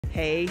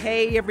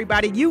Hey,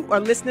 everybody. You are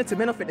listening to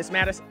Mental Fitness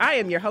Matters. I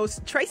am your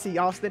host, Tracy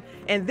Austin,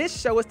 and this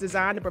show is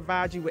designed to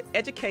provide you with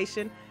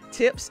education,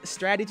 tips,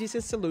 strategies,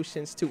 and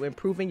solutions to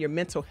improving your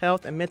mental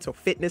health and mental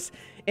fitness.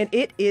 And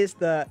it is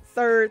the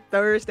third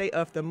Thursday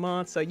of the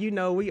month, so you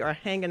know we are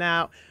hanging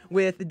out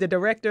with the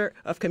Director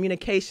of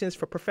Communications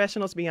for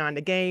Professionals Beyond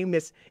the Game,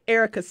 Miss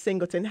Erica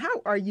Singleton.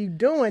 How are you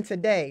doing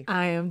today?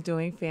 I am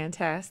doing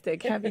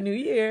fantastic. Happy New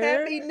Year.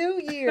 Happy New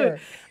Year.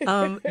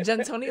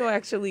 Jantonio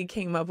actually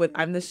came up with,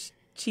 I'm the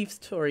chief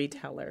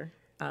storyteller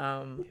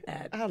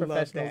at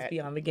Professionals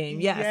Beyond the Game.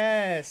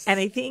 Yes. And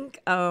I think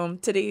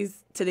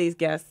today's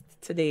guest,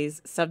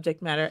 today's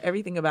subject matter,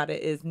 everything about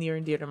it is near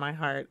and dear to my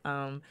heart.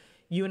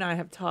 You and I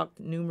have talked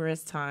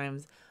numerous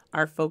times.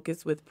 Our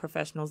focus with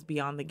Professionals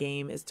Beyond the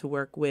Game is to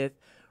work with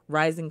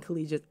rising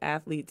collegiate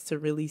athletes to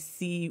really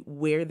see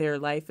where their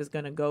life is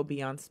going to go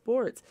beyond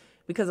sports.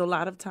 Because a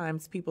lot of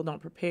times people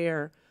don't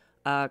prepare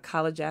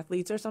college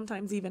athletes or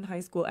sometimes even high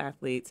school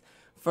athletes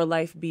for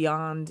life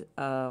beyond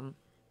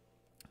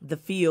the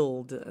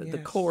field, the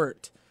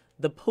court,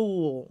 the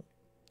pool,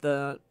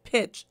 the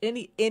pitch,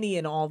 any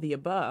and all the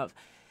above.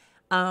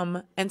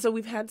 And so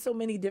we've had so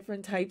many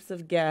different types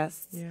of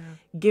guests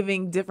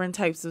giving different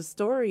types of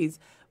stories.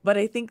 But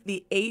I think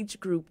the age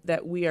group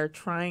that we are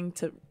trying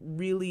to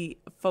really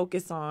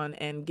focus on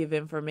and give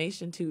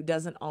information to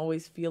doesn't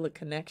always feel a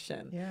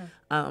connection.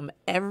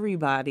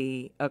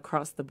 Everybody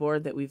across the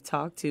board that we've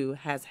talked to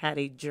has had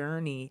a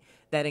journey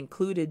that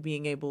included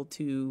being able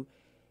to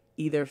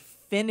either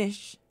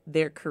finish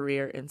their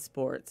career in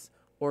sports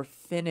or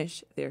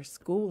finish their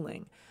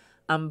schooling.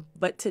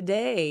 But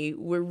today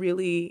we're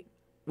really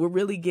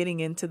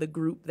getting into the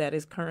group that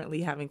is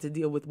currently having to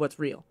deal with what's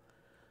real.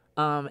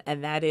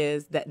 And that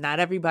is that not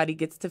everybody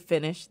gets to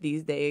finish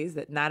these days,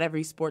 that not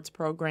every sports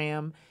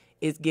program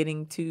is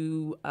getting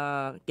to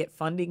get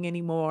funding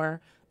anymore.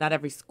 Not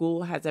every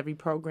school has every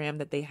program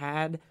that they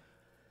had,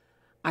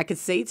 I could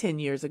say 10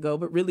 years ago,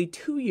 but really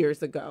 2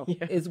 years ago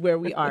is where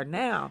we are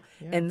now.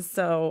 And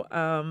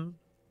so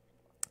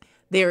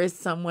there is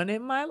someone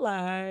in my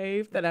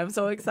life that I'm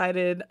so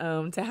excited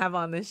to have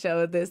on the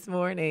show this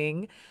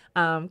morning,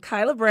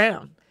 Kyla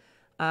Brown.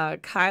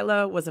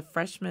 Kyla was a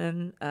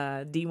freshman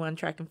D1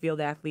 track and field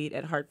athlete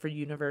at Hartford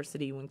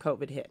University when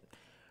COVID hit.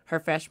 Her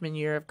freshman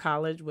year of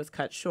college was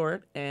cut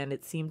short, and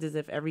it seemed as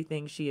if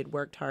everything she had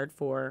worked hard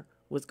for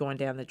was going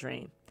down the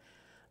drain.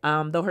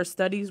 Though her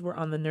studies were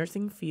on the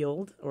nursing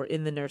field or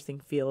in the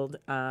nursing field,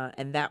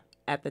 and that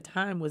at the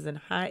time was in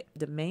high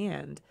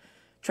demand,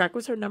 track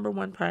was her number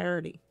one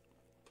priority.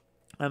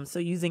 So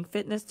using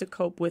fitness to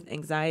cope with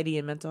anxiety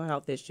and mental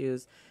health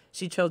issues,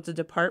 she chose to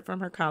depart from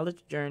her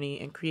college journey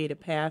and create a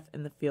path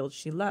in the field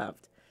she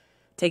loved.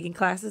 Taking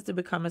classes to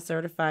become a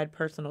certified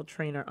personal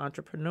trainer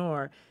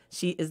entrepreneur,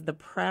 she is the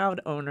proud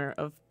owner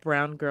of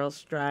Brown Girl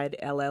Stride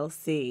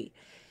LLC.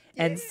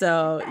 And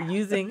so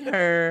using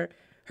her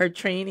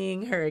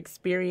training, her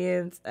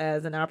experience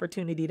as an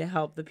opportunity to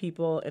help the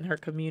people in her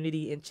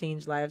community and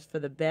change lives for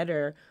the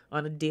better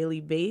on a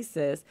daily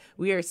basis,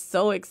 we are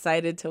so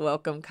excited to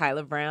welcome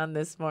Kyla Brown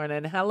this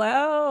morning.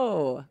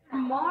 Hello. Good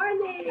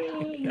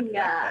morning.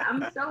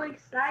 I'm so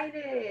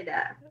excited.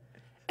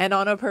 And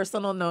on a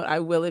personal note,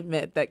 I will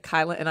admit that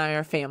Kyla and I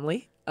are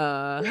family.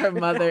 Her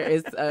mother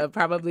is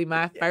probably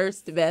my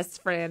first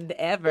best friend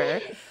ever.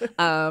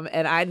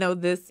 And I know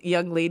this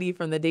young lady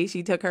from the day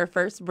she took her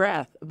first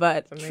breath.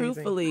 But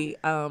truthfully,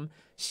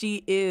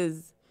 she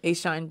is a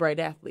shine bright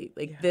athlete.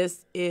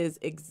 This is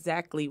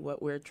exactly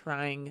what we're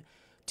trying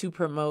to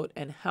promote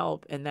and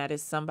help. And that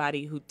is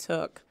somebody who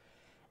took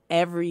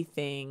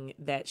everything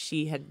that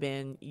she had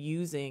been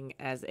using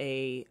as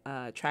a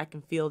track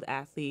and field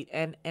athlete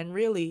and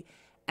really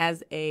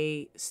as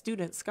a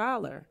student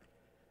scholar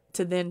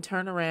to then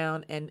turn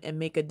around and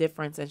make a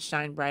difference and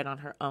shine bright on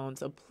her own.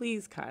 So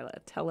please, Kyla,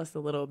 tell us a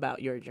little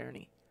about your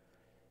journey.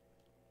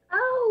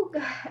 Oh,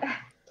 God.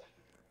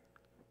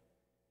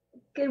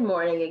 Good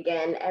morning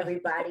again,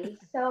 everybody.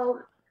 So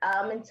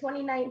in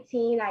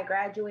 2019, I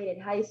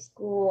graduated high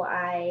school.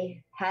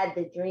 I had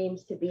the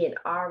dreams to be an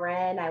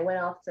RN. I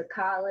went off to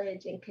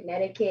college in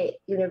Connecticut,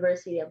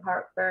 University of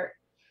Hartford.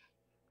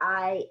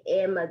 I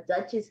am a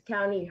Dutchess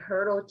County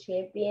hurdle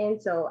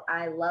champion, so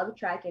I love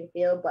track and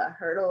field, but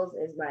hurdles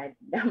is my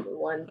number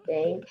one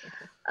thing.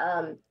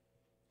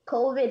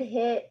 COVID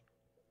hit.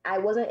 I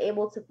wasn't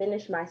able to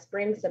finish my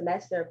spring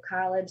semester of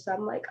college, so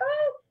I'm like,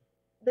 oh,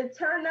 the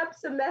turn-up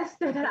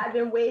semester that I've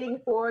been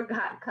waiting for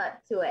got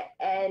cut to it,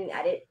 and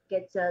I didn't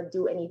get to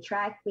do any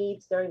track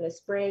meets during the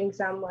spring,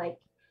 so I'm like,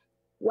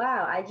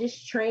 wow, I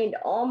just trained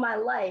all my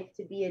life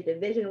to be a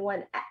Division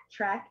I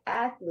track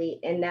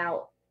athlete, and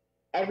now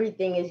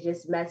everything is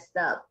just messed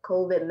up.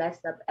 COVID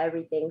messed up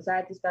everything. So I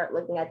had to start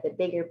looking at the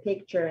bigger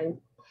picture and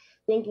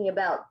thinking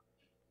about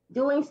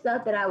doing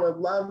stuff that I would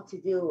love to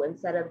do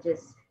instead of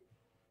just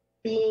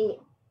being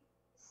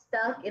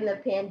stuck in the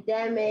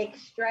pandemic,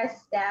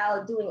 stressed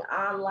out, doing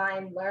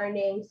online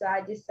learning. So I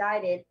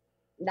decided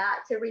not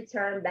to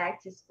return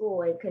back to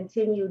school and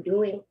continue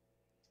doing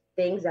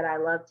things that I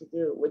love to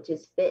do, which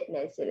is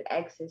fitness and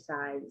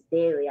exercise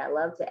daily. I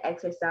love to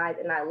exercise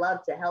and I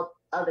love to help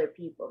other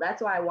people.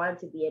 That's why I wanted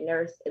to be a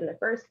nurse in the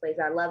first place.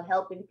 I love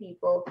helping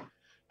people.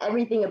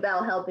 Everything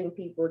about helping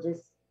people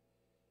just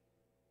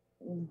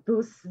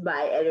boosts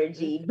my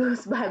energy,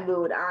 boosts my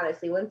mood,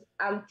 honestly. Once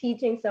I'm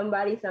teaching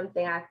somebody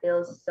something, I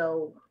feel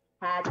so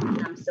happy.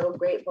 I'm so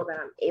grateful that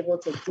I'm able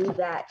to do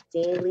that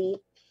daily.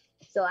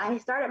 So I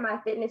started my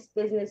fitness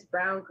business,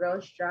 Brown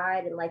Girl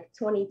Stride, in like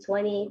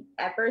 2020.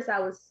 At first, I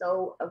was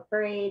so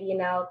afraid, you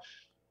know.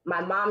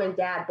 My mom and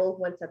dad both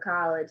went to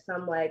college. So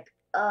I'm like,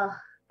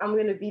 I'm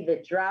going to be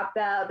the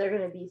dropout. They're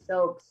going to be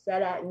so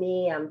upset at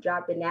me. I'm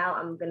dropping out.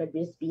 I'm going to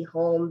just be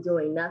home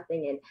doing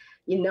nothing. And,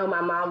 you know,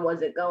 my mom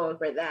wasn't going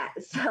for that.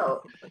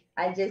 So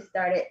I just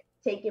started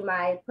taking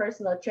my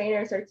personal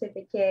trainer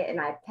certificate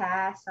and I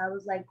passed. I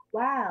was like,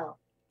 wow,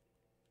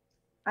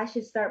 I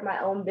should start my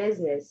own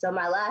business. So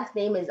my last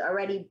name is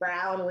already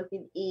Brown with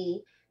an E.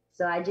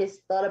 So I just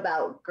thought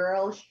about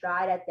Girl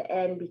Stride at the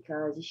end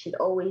because you should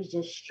always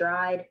just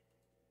strive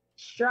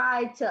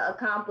to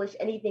accomplish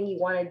anything you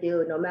want to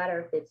do, no matter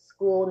if it's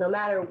school, no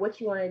matter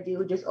what you want to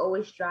do, just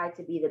always strive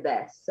to be the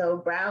best. So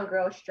Brown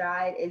Girl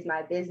Stride is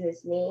my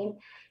business name.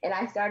 And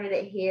I started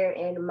it here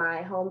in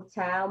my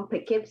hometown,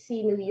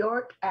 Poughkeepsie, New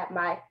York, at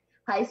my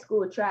high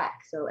school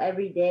track. So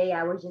every day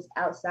I was just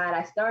outside.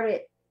 I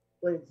started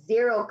with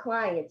 0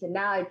 clients and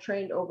now I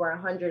trained over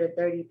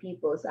 130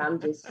 people. So I'm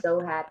just so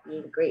happy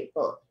and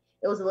grateful.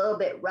 It was a little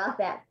bit rough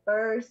at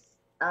first,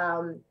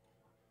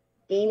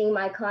 gaining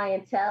my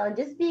clientele and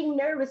just being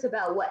nervous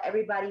about what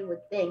everybody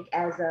would think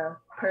as a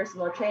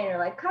personal trainer.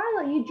 Like,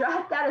 Kyla, you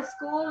dropped out of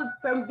school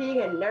from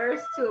being a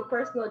nurse to a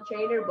personal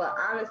trainer, but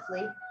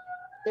honestly,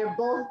 they're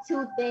both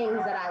two things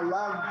that I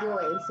love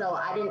doing. So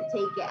I didn't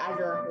take it as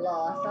a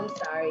loss. I'm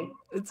sorry.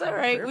 It's all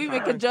right. We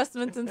make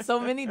adjustments in so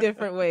many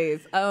different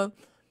ways.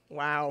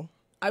 Wow.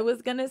 I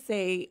was going to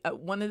say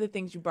one of the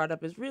things you brought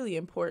up is really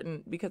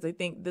important because I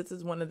think this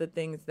is one of the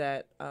things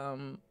that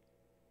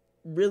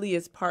really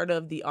is part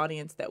of the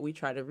audience that we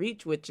try to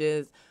reach, which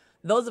is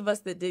those of us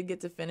that did get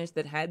to finish,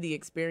 that had the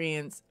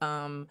experience.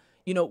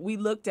 You know, we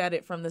looked at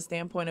it from the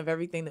standpoint of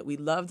everything that we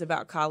loved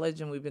about college,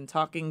 and we've been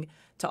talking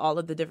to all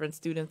of the different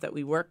students that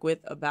we work with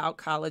about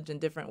college in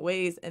different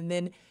ways. And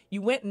then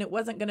you went and it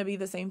wasn't going to be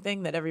the same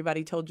thing that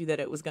everybody told you that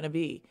it was going to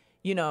be,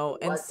 you know.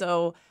 And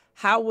so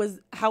how was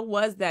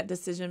that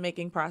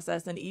decision-making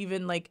process, and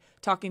even like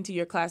talking to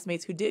your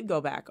classmates who did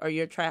go back, or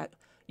your track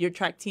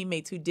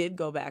teammates who did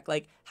go back?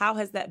 Like, how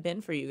has that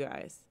been for you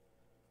guys?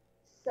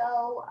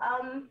 So,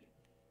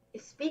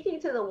 speaking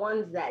to the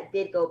ones that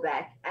did go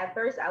back, at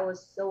first I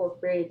was so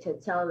afraid to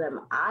tell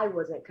them I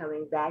wasn't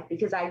coming back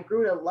because I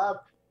grew to love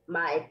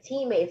my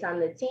teammates on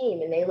the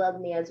team and they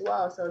loved me as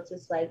well. So it's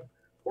just like,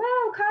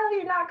 wow, Kyla,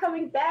 you're not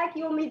coming back.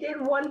 You only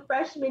did one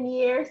freshman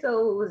year.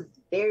 So it was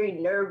very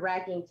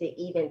nerve-wracking to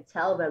even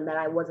tell them that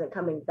I wasn't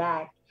coming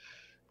back.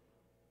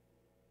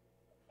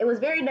 It was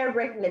very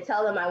nerve-wracking to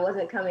tell them I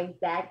wasn't coming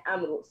back.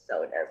 I'm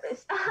so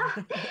nervous.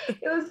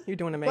 You're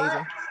doing amazing.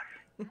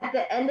 But at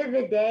the end of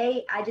the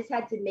day, I just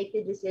had to make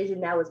the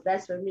decision that was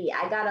best for me.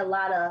 I got a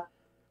lot of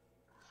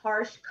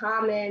harsh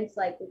comments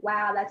like,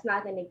 wow, that's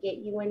not going to get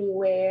you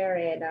anywhere.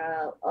 And,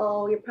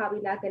 oh, you're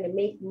probably not going to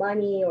make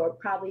money, or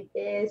probably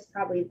this,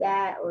 probably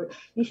that, or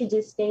you should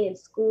just stay in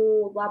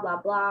school, blah,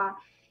 blah, blah.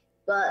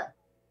 But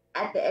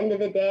at the end of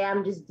the day,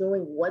 I'm just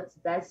doing what's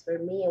best for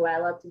me and what I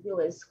love to do.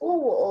 And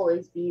school will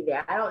always be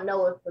there. I don't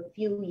know if a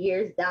few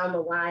years down the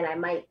line, I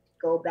might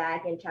go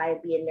back and try to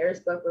be a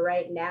nurse, but for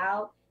right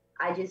now,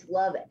 I just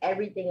love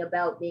everything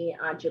about being an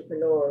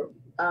entrepreneur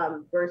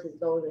versus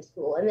going to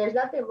school. And there's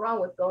nothing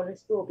wrong with going to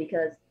school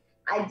because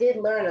I did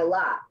learn a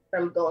lot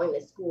from going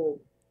to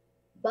school,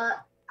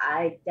 but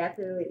I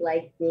definitely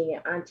like being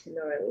an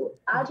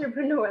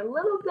entrepreneur a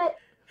little bit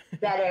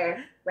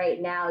better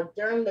right now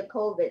during the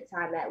COVID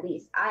time, at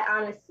least. I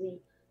honestly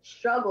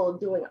struggled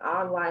doing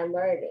online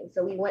learning.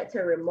 So we went to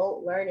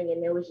remote learning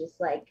and it was just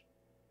like,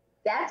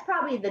 that's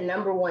probably the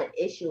number one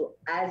issue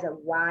as of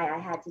why I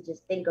had to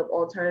just think of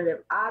alternative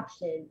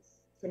options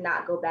to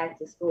not go back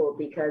to school,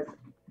 because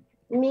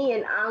me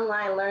and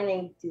online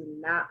learning do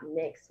not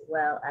mix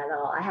well at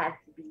all. I have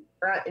to be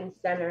front and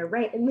center,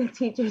 right in the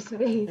teacher's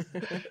face,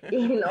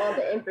 getting all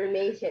the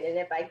information. And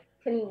if I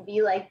couldn't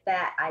be like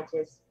that, I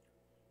just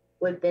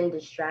would have been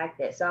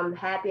distracted. So I'm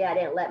happy I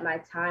didn't let my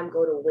time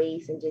go to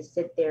waste and just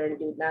sit there and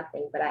do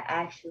nothing. But I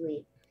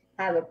actually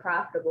have a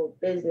profitable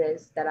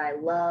business that I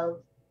love.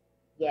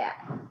 Yeah.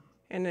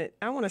 And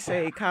I want to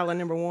say, Kyla,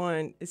 number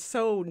one, it's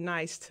so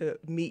nice to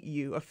meet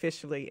you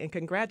officially. And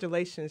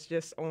congratulations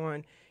just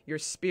on your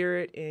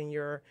spirit and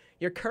your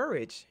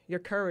courage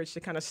to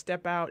kind of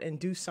step out and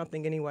do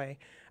something anyway.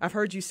 I've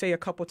heard you say a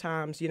couple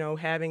times, you know,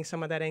 having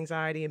some of that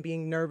anxiety and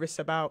being nervous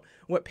about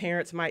what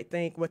parents might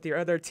think, what their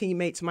other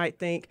teammates might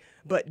think,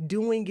 but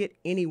doing it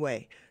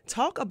anyway.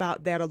 Talk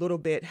about that a little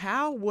bit.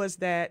 How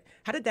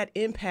did that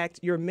impact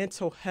your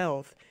mental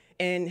health?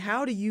 And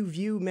how do you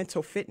view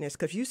mental fitness?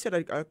 Because you said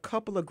a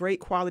couple of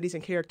great qualities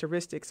and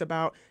characteristics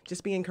about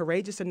just being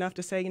courageous enough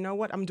to say, you know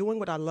what, I'm doing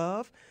what I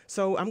love,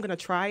 so I'm going to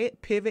try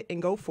it, pivot,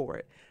 and go for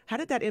it. How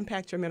did that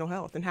impact your mental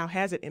health, and how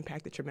has it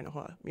impacted your mental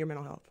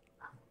health?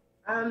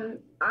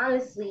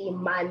 Honestly,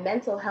 my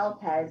mental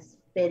health has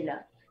been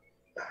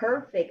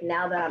perfect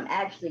now that I'm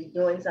actually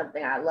doing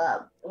something I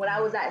love. When I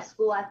was at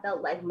school, I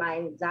felt like my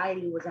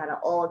anxiety was at an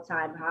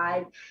all-time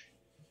high.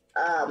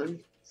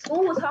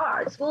 School was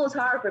hard. School was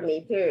hard for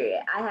me,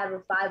 period. I have a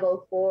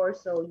 504,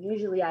 so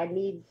usually I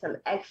need some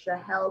extra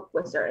help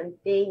with certain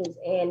things.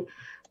 And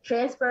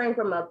transferring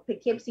from a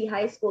Poughkeepsie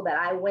high school that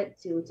I went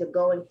to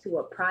going to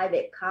a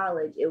private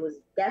college, it was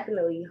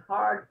definitely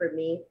hard for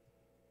me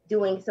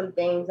doing some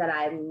things that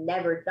I've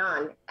never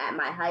done at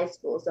my high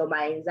school. So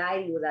my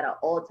anxiety was at an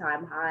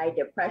all-time high,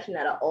 depression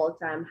at an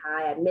all-time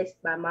high. I missed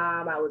my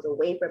mom. I was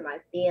away from my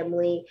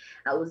family.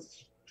 I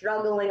was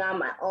struggling on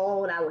my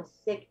own. I was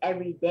sick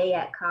every day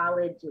at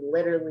college,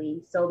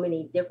 literally so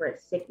many different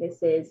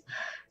sicknesses.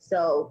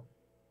 So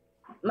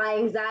my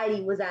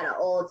anxiety was at an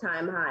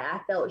all-time high.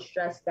 I felt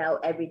stressed out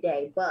every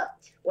day. But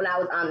when I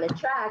was on the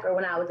track or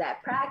when I was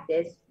at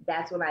practice,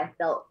 that's when I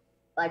felt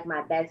like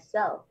my best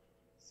self.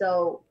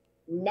 So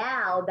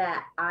now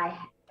that I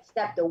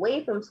stepped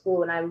away from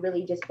school and I'm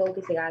really just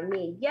focusing on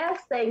me, yes,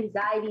 the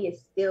anxiety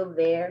is still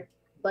there,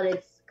 but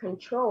it's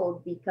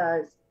controlled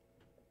because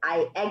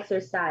I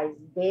exercise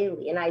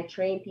daily and I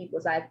train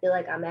people. So I feel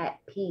like I'm at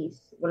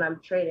peace when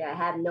I'm training. I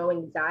have no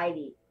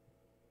anxiety.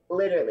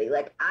 Literally,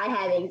 like I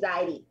have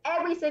anxiety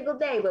every single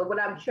day, but when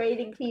I'm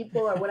training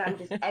people or when I'm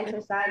just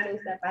exercising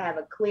stuff, I have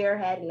a clear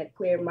head and a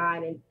clear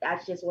mind. And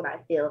that's just when I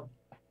feel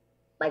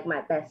like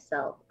my best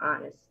self,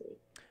 honestly.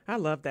 I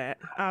love that.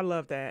 I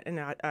love that. And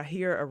I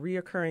hear a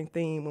reoccurring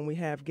theme when we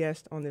have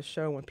guests on this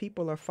show, when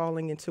people are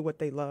falling into what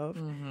they love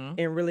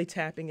and really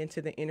tapping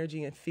into the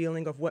energy and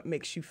feeling of what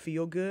makes you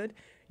feel good.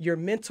 Your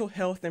mental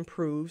health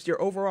improves, your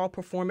overall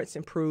performance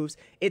improves.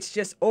 It's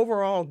just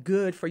overall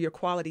good for your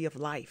quality of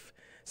life.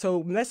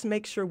 So let's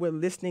make sure we're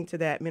listening to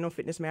that Mental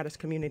Fitness Matters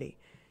community.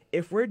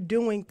 If we're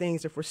doing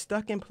things, if we're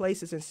stuck in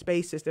places and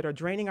spaces that are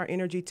draining our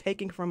energy,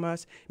 taking from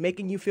us,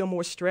 making you feel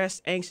more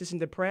stressed, anxious, and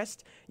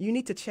depressed, you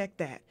need to check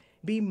that.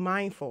 Be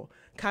mindful.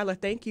 Kyla,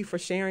 thank you for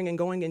sharing and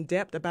going in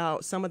depth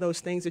about some of those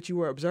things that you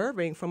were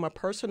observing from a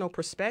personal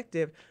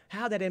perspective,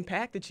 how that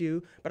impacted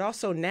you, but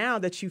also now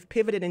that you've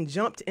pivoted and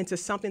jumped into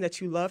something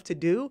that you love to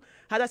do,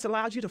 how that's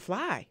allowed you to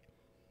fly.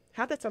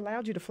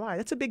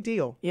 That's a big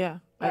deal. Yeah.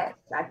 Yes,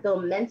 I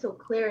feel mental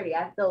clarity.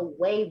 I feel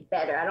way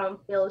better. I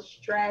don't feel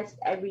stressed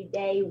every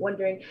day,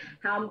 wondering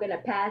how I'm going to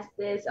pass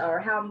this or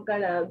how I'm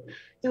going to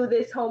do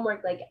this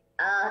homework.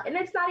 And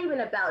it's not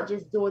even about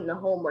just doing the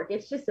homework.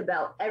 It's just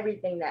about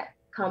everything that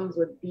comes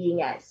with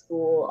being at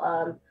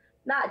school.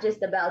 Not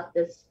just about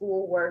the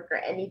schoolwork or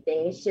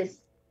anything. It's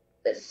just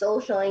the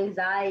social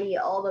anxiety,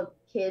 all the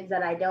kids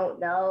that I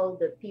don't know,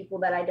 the people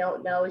that I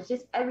don't know. It's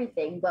just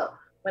everything. But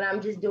when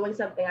I'm just doing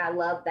something I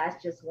love,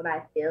 that's just when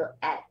I feel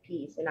at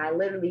peace. And I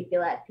literally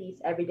feel at peace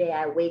every day.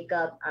 I wake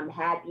up, I'm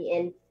happy.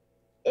 And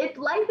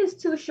life is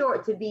too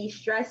short to be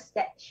stressed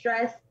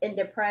and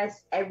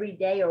depressed every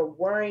day or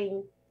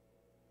worrying.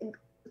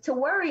 To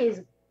worry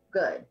is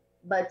good,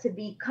 but to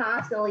be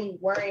constantly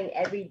worrying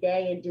every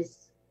day and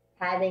just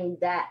having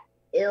that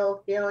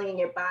ill feeling in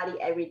your body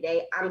every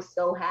day, I'm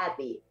so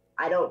happy.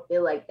 I don't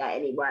feel like that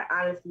anymore.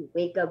 I honestly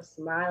wake up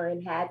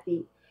smiling,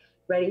 happy,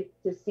 ready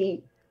to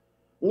see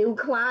new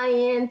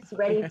clients,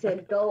 ready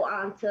to go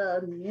on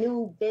to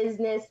new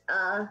business,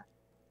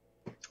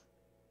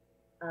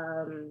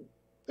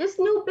 just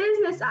new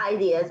business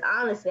ideas.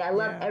 Honestly, I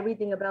love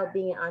everything about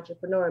being an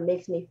entrepreneur. It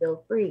makes me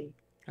feel free.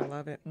 I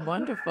love it.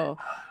 Wonderful.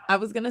 I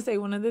was going to say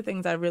one of the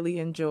things I really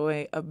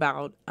enjoy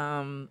about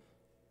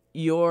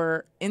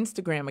your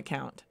Instagram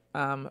account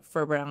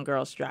for Brown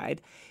Girl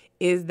Stride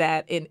is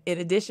that in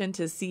addition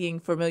to seeing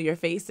familiar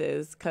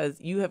faces,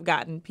 because you have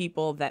gotten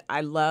people that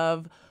I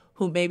love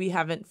who maybe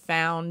haven't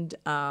found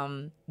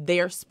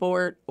their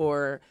sport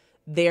or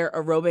their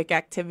aerobic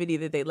activity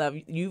that they love,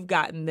 you've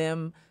gotten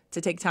them to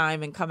take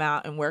time and come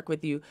out and work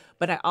with you.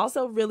 But I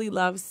also really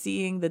love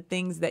seeing the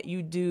things that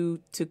you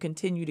do to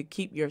continue to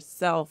keep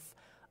yourself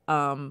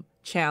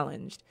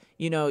challenged.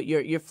 You know,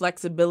 your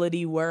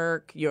flexibility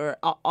work, your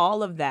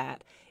all of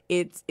that.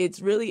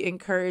 It's really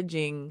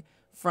encouraging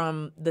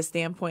from the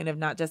standpoint of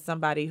not just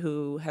somebody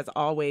who has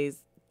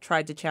always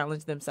tried to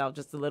challenge themselves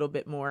just a little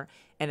bit more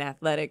in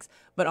athletics,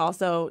 but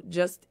also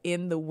just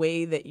in the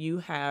way that you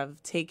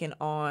have taken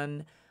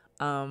on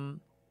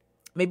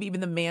maybe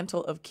even the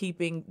mantle of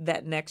keeping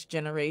that next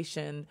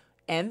generation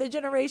and the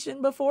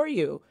generation before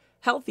you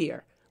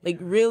healthier. Like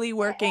really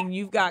working.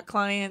 You've got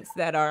clients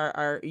that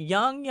are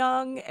young,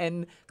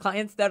 and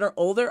clients that are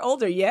older.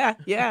 Yeah.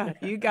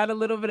 You got a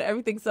little bit of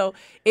everything. So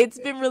it's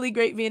been really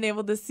great being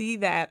able to see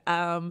that.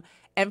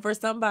 And for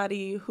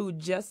somebody who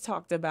just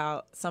talked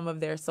about some of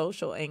their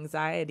social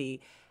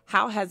anxiety,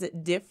 how has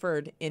it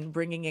differed in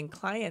bringing in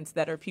clients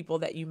that are people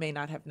that you may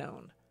not have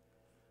known?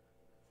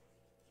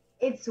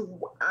 It's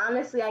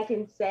honestly, I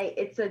can say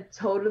it's a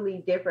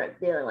totally different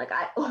feeling. Like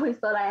I always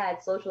thought I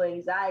had social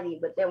anxiety,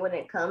 but then when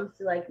it comes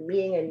to like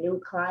meeting a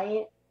new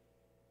client,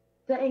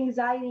 the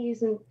anxiety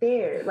isn't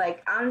there.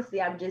 Like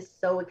honestly, I'm just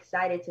so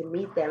excited to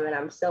meet them, and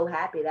I'm so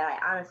happy that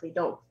I honestly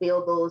don't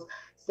feel those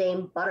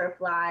same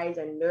butterflies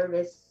and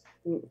nervous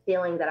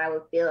feeling that I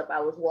would feel if I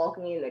was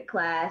walking into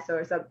class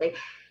or something.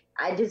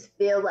 I just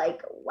feel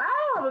like, wow,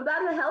 I'm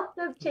about to help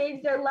them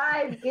change their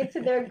lives, get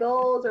to their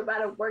goals. We're about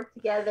to work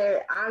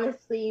together.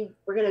 Honestly,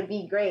 we're going to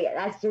be great.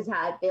 That's just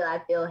how I feel.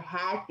 I feel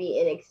happy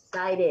and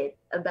excited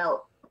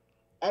about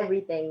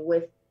everything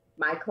with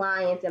my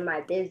clients and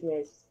my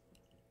business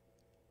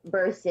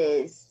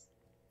versus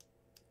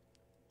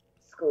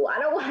school. I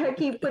don't want to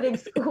keep putting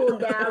school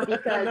down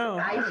because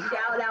I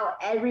shout out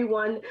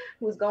everyone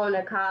who's going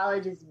to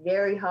college. It's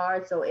very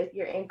hard. So if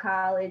you're in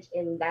college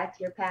and that's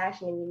your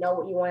passion and you know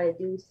what you want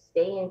to do,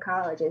 stay in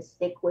college and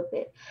stick with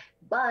it.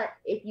 But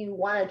if you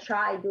want to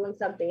try doing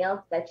something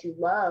else that you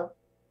love,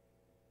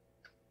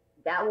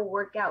 that will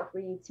work out for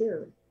you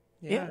too.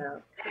 Yeah.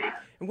 So.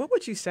 And what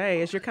would you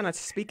say as you're kind of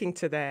speaking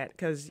to that?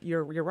 Because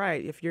you're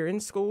right. If you're in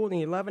school and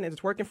you're loving it,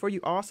 it's working for you,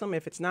 awesome.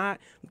 If it's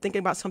not, thinking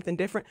about something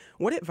different,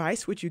 what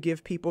advice would you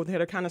give people that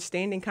are kind of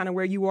standing kind of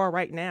where you are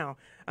right now?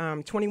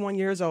 21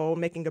 years old,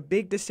 making a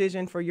big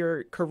decision for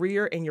your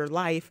career and your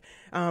life.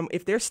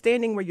 If they're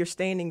standing where you're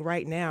standing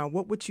right now,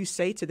 what would you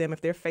say to them if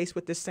they're faced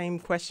with the same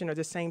question or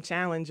the same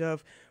challenge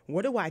of,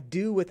 what do I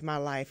do with my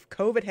life?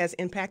 COVID has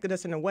impacted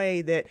us in a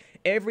way that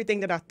everything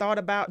that I thought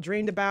about,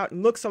 dreamed about,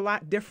 looks a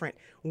lot different.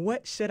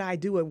 What should I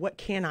do and what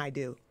can I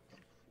do?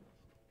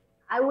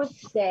 I would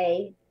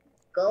say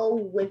go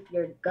with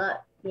your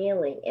gut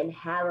feeling and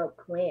have a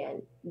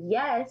plan.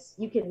 Yes,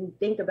 you can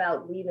think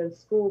about leaving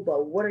school,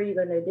 but what are you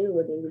going to do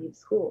when you leave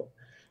school?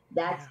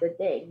 That's the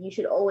thing. You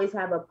should always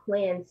have a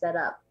plan set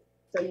up.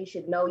 So you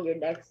should know your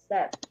next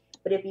step.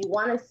 But if you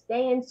want to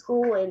stay in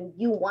school and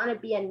you want to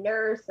be a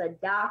nurse, a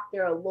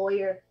doctor, a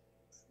lawyer,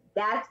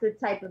 that's the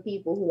type of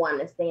people who want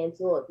to stay in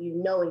school if you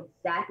know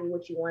exactly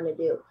what you want to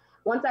do.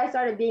 Once I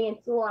started being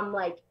in school, I'm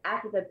like,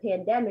 after the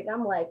pandemic,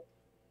 I'm like,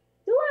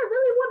 do I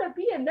really want to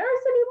be a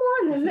nurse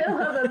anymore in the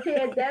middle of a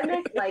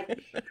pandemic? Like,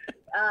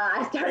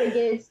 I started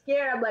getting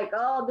scared. I'm like,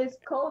 oh, this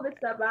COVID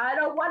stuff. I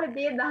don't want to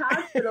be in the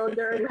hospital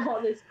during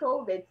all this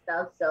COVID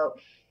stuff. So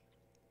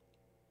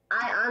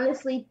I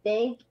honestly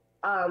think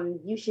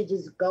you should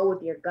just go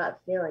with your gut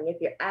feeling. If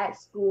you're at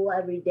school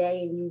every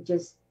day and you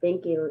just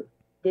thinking,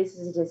 this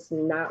is just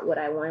not what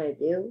I want to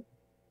do,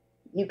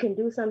 you can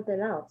do something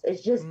else.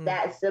 It's just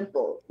that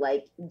simple.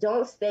 Like,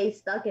 don't stay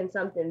stuck in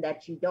something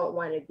that you don't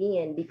want to be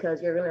in,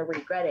 because you're going to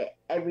regret it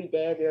every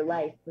day of your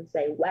life and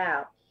say,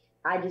 wow,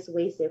 I just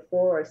wasted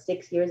 4 or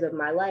 6 years of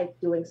my life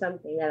doing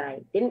something that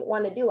I didn't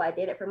want to do. I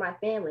did it for my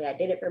family. I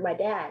did it for my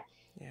dad.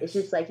 Yes. It's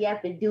just like, you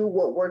have to do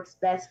what works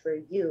best for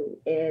you.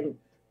 And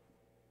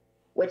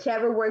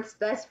whichever works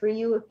best for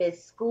you, if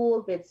it's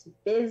school, if it's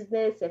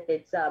business, if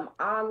it's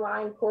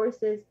online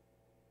courses,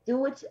 do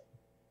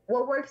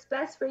what works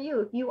best for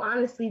you. If you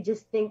honestly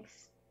just think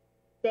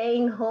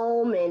staying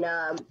home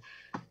and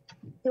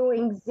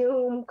doing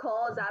Zoom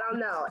calls, I don't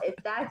know, if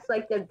that's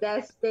like the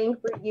best thing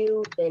for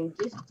you, then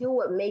just do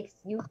what makes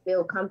you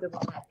feel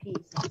comfortable at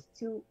peace.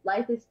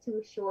 Life is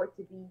too short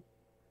to be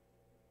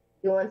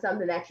doing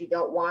something that you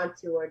don't want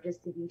to, or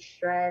just to be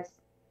stressed,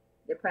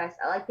 depressed.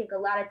 I think a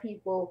lot of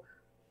people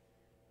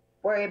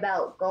worry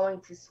about going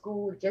to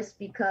school just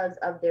because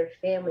of their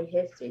family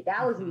history.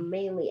 That was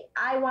mainly,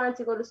 I wanted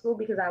to go to school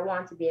because I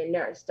wanted to be a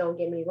nurse, don't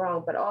get me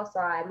wrong, but also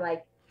I'm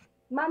like,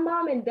 my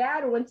mom and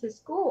dad went to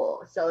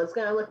school, so it's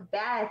going to look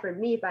bad for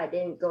me if I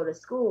didn't go to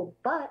school,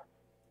 but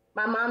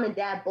my mom and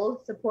dad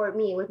both support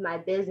me with my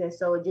business,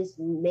 so it just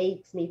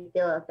makes me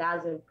feel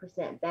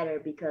 1,000% better,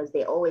 because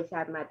they always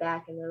have my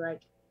back, and they're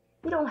like,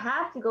 you don't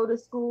have to go to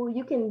school,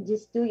 you can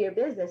just do your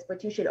business,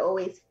 but you should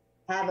always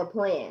have a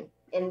plan.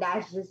 And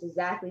that's just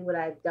exactly what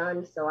I've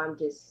done. So I'm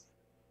just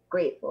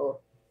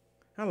grateful.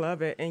 I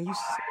love it. And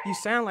you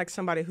sound like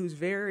somebody who's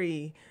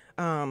very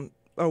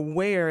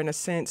aware, in a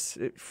sense,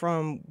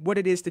 from what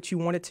it is that you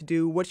wanted to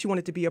do, what you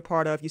wanted to be a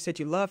part of. You said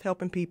you love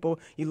helping people.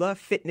 You love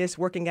fitness,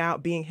 working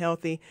out, being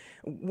healthy.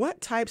 What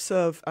types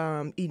of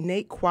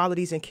innate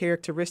qualities and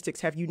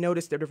characteristics have you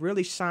noticed that have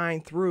really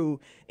shined through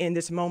in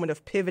this moment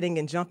of pivoting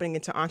and jumping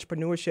into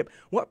entrepreneurship?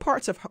 What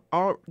parts of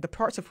the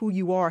parts of who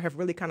you are have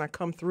really kind of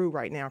come through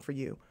right now for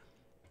you?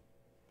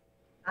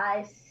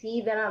 I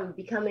see that I'm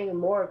becoming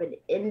more of an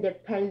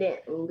independent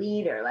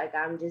leader. Like,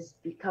 I'm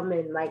just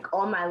becoming like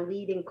all my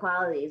leading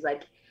qualities.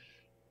 Like,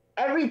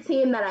 every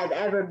team that I've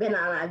ever been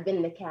on, I've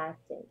been the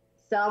captain.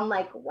 So I'm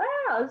like,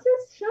 wow, is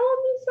this showing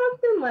me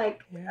something?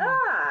 Like,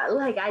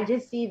 like I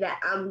just see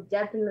that I'm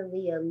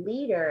definitely a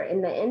leader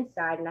in the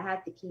inside, and I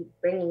have to keep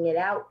bringing it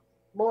out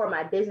more.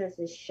 My business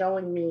is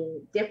showing me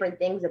different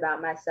things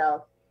about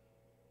myself.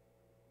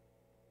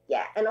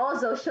 Yeah, and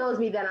also shows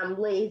me that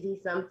I'm lazy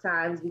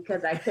sometimes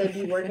because I could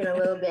be working a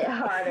little bit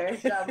harder.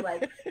 So I'm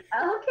like,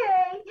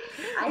 okay,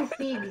 I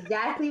see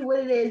exactly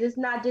what it is. It's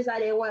not just I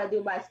didn't want to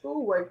do my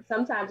schoolwork.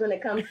 Sometimes when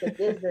it comes to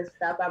business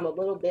stuff, I'm a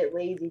little bit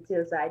lazy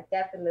too. So I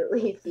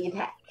definitely see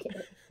that.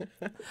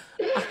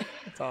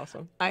 That's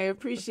awesome. I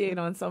appreciate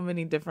on so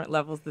many different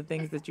levels the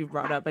things that you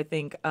brought up. I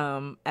think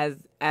as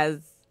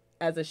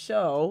a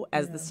show,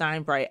 as the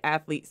Shine Bright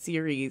Athlete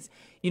Series,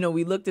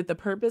 we looked at the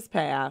purpose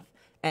path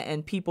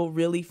and people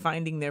really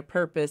finding their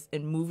purpose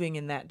and moving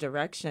in that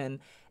direction.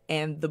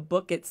 And the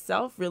book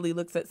itself really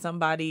looks at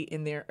somebody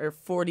in their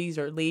 40s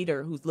or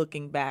later who's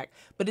looking back.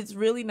 But it's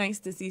really nice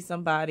to see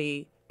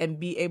somebody and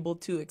be able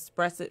to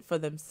express it for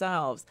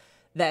themselves,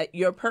 that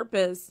your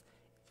purpose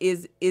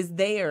is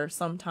there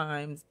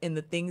sometimes in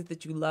the things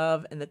that you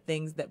love and the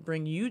things that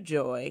bring you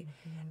joy,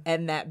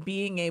 and that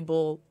being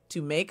able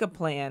to make a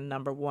plan,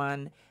 number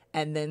one,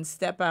 and then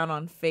step out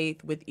on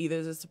faith with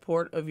either the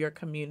support of your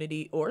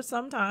community or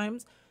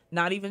sometimes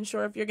not even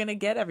sure if you're going to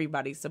get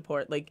everybody's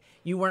support. Like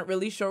you weren't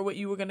really sure what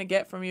you were going to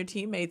get from your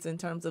teammates in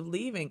terms of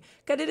leaving.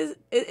 Because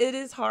it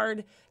is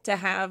hard to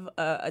have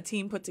a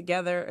team put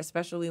together,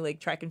 especially like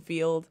track and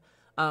field,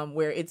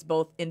 where it's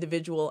both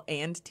individual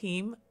and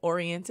team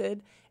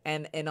oriented,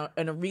 and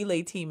a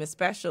relay team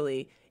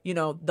especially.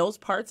 Those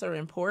parts are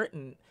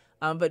important.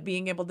 But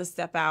being able to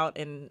step out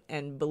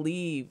and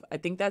believe, I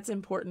think that's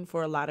important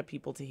for a lot of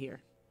people to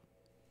hear.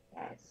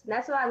 Yes,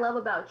 that's what I love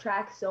about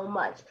track so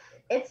much.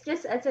 It's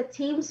a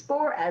team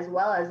sport as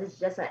well as it's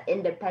just an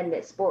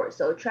independent sport.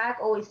 So track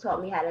always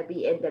taught me how to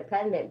be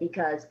independent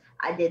because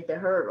I did the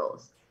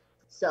hurdles.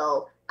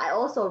 So I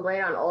also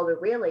ran on all the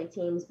relay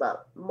teams,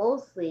 but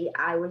mostly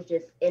I was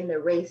just in the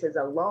races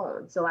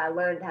alone. So I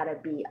learned how to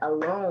be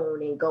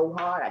alone and go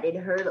hard. I did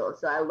hurdles.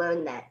 So I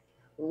learned that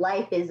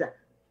life is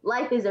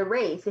a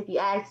race. If you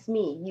ask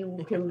me,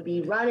 you can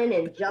be running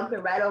and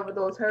jumping right over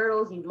those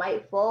hurdles. You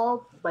might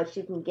fall, but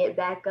you can get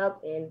back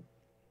up and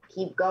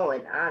keep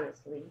going,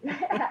 honestly.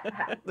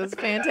 That's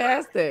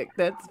fantastic.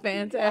 That's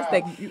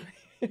fantastic.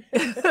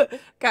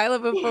 Kyla,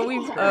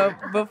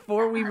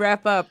 before we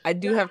wrap up, I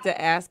do have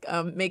to ask,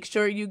 make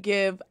sure you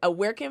give,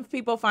 where can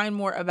people find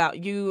more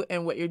about you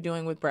and what you're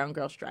doing with Brown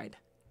Girl Stride?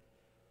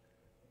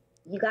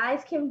 You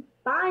guys can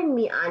find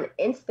me on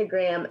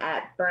Instagram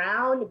at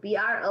Brown,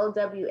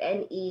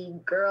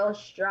 BROWNE, Girl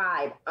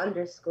Stride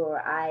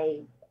 _ I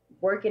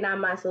working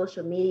on my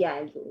social media.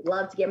 I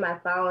love to get my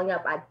following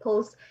up. I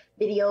post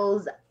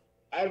videos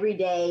every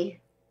day,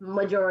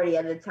 majority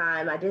of the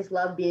time. I just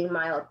love being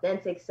my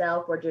authentic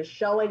self or just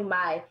showing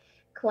my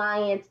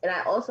clients. And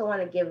I also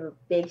want to give a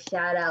big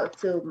shout out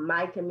to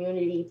my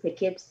community,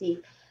 Poughkeepsie.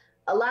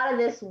 A lot of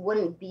this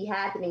wouldn't be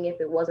happening if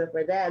it wasn't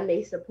for them.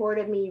 They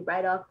supported me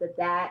right off the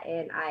bat,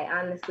 and I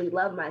honestly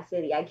love my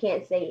city. I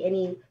can't say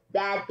any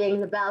bad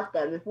things about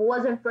them. If it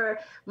wasn't for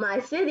my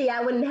city,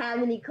 I wouldn't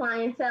have any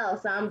clientele.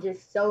 So I'm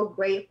just so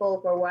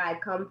grateful for where I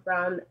come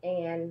from.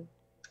 And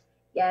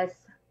yes,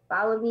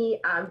 follow me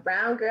on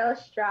Brown Girl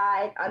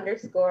Stride _ on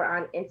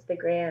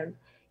Instagram.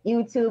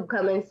 YouTube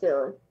coming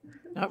soon.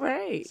 All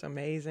right. It's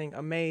amazing,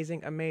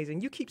 amazing,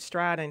 amazing. You keep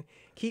striding,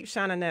 keep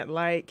shining that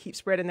light, keep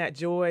spreading that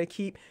joy,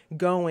 keep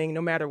going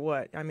no matter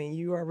what. I mean,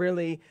 you are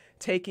really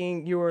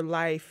taking your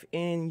life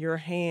in your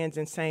hands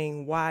and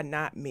saying, why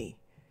not me?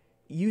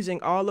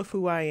 Using all of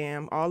who I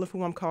am, all of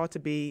who I'm called to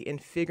be, and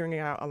figuring it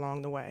out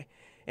along the way.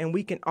 And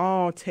we can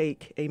all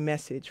take a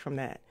message from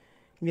that.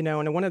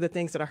 And one of the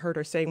things that I heard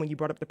her say when you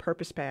brought up the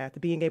purpose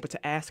path, being able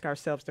to ask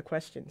ourselves the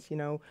questions,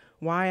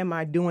 why am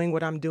I doing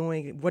what I'm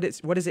doing? What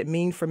does it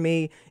mean for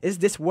me? Is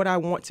this what I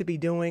want to be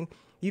doing?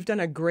 You've done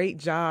a great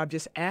job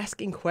just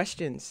asking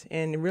questions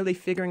and really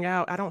figuring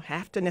out, I don't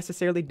have to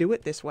necessarily do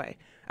it this way.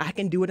 I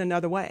can do it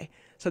another way.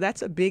 So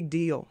that's a big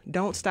deal.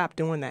 Don't stop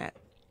doing that.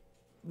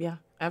 Yeah,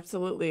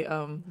 absolutely.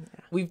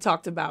 We've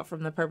talked about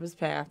from the purpose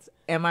path,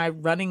 am I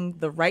running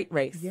the right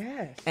race?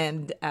 Yes.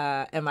 And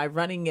am I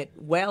running it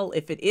well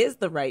if it is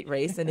the right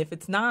race? And if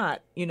it's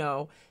not,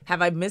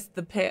 have I missed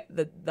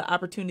the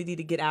opportunity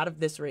to get out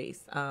of this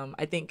race?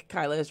 I think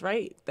Kyla is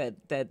right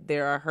that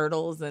there are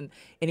hurdles, and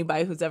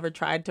anybody who's ever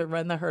tried to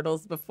run the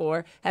hurdles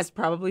before has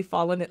probably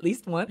fallen at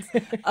least once.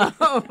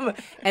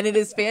 And it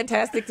is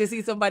fantastic to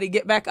see somebody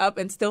get back up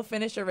and still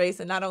finish a race,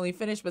 and not only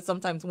finish, but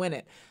sometimes win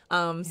it.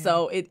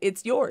 So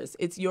it's yours.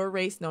 It's your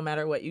race no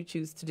matter what you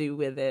choose to do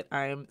with it.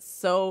 I am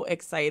so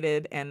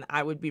excited, and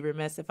I would be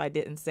remiss if I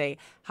didn't say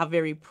how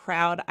very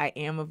proud I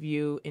am of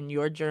you in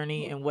your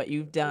journey and what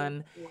you've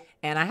done.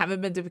 And I haven't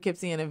been to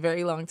Poughkeepsie in a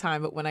very long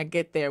time, but when I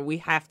get there, we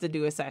have to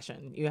do a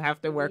session. You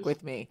have to work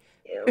with me.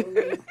 We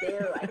do.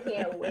 I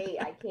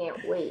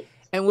can't wait.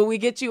 And will we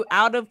get you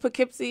out of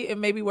Poughkeepsie and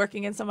maybe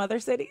working in some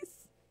other cities?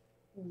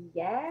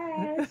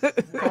 Yes.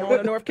 Come on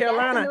to North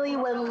Carolina. Definitely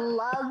would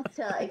love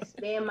to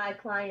expand my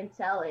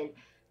clientele in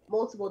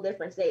multiple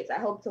different states. I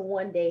hope to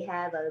one day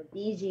have a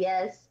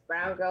BGS,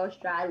 Brown Girl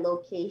Stride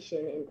location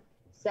in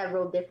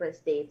several different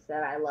states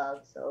that I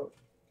love. So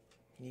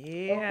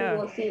yeah, hopefully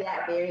we'll see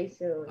that very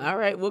soon. All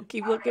right, we'll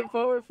keep looking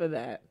forward for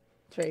that.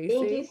 Tracy.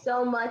 Thank you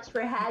so much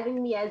for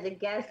having me as a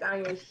guest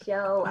on your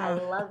show. I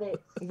love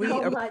it so We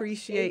much.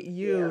 appreciate Thank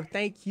you.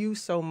 Thank you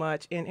so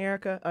much. And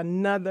Erica,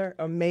 another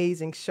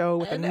amazing show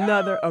with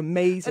another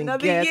amazing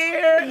Another guest.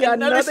 year, Yeah,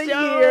 another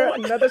show. year,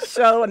 another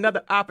show,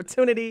 another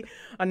opportunity,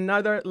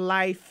 another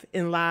life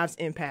and lives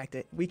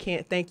impacted. We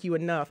can't thank you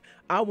enough.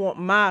 I want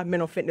my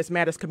Mental Fitness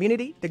Matters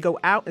community to go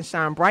out and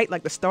shine bright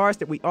like the stars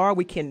that we are.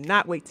 We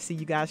cannot wait to see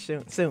you guys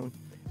soon.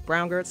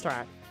 Brown Girls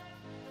Thrive.